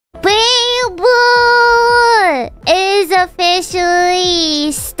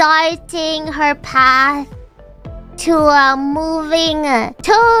officially starting her path to moving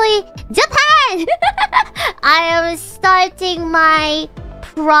to Japan. I am starting my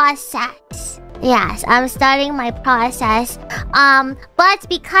process. Yes, I'm starting my process. But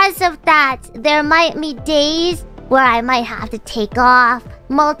because of that, there might be days where I might have to take off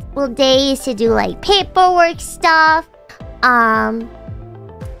multiple days to do like paperwork stuff. And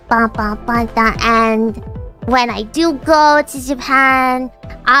when I do go to Japan,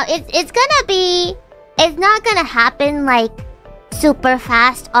 it's not gonna happen like super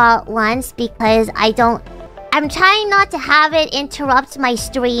fast all at once because I'm trying not to have it interrupt my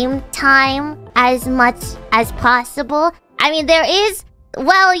stream time as much as possible. I mean, there is,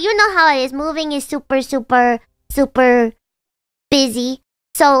 well, you know how it is. Moving is super busy.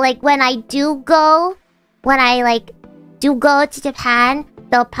 So like when I do go to Japan,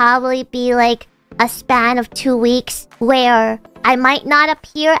 there'll probably be like a span of 2 weeks where I might not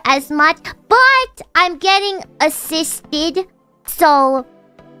appear as much, but I'm getting assisted. So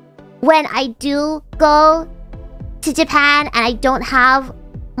when I do go to Japan and I don't have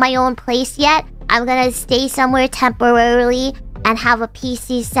my own place yet, I'm gonna stay somewhere temporarily and have a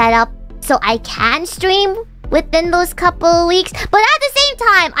PC set up so I can stream within those couple of weeks. But at the same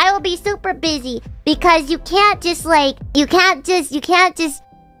time, I will be super busy because you can't just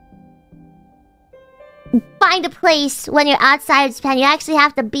find a place when you're outside of Japan. You actually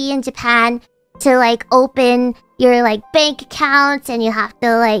have to be in Japan to like open your like bank accounts, and you have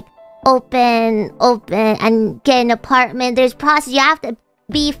to like open and get an apartment. There's process. You have to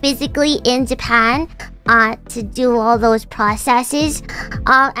be physically in Japan to do all those processes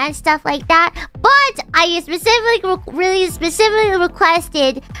and stuff like that. But I really specifically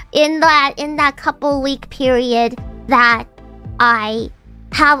requested in that couple week period that I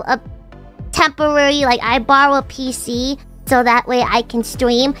have a temporary, like I borrow a PC so that way I can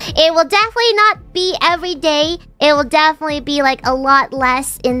stream. It will definitely not be every day. It will definitely be like a lot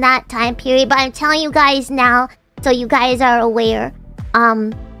less in that time period. But I'm telling you guys now so you guys are aware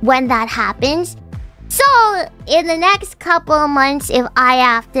when that happens. So in the next couple of months, if I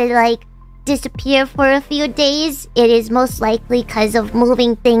have to like disappear for a few days, it is most likely because of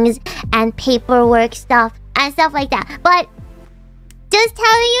moving things and paperwork stuff and stuff like that. But just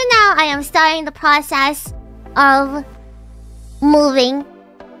telling you now, I am starting the process of moving.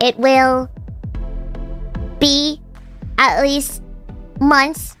 It will be at least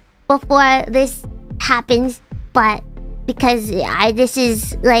months before this happens, but because this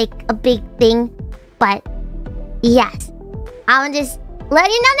is like a big thing. But yes, I'm just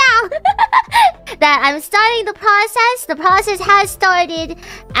letting you know now that I'm starting the process. The process has started,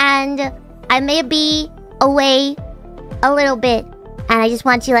 and I may be away a little bit, and I just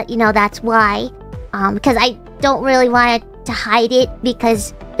want to let you know that's why. Because I don't really want to hide it,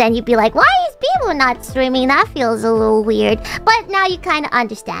 because then you'd be like, why is Biboo not streaming? That feels a little weird. But now you kind of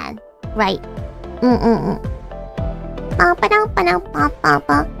understand, right?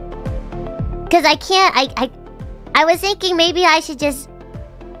 Because I can't, I was thinking maybe I should just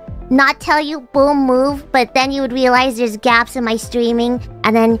not tell you boom move, but then you would realize there's gaps in my streaming,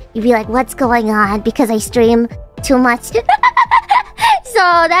 and then you'd be like, what's going on? Because I stream too much. So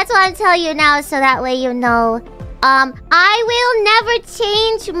that's what I'm telling you now, so that way you know. I will never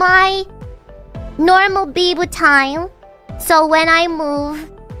change my normal Biboo time. So when I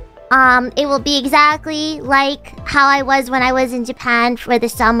move, it will be exactly like how I was when I was in Japan for the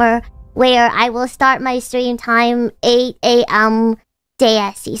summer, where I will start my stream time 8 AM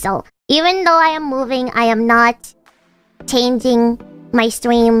DSC. So even though I am moving, I am not changing my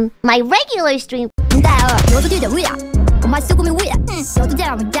stream, my regular stream.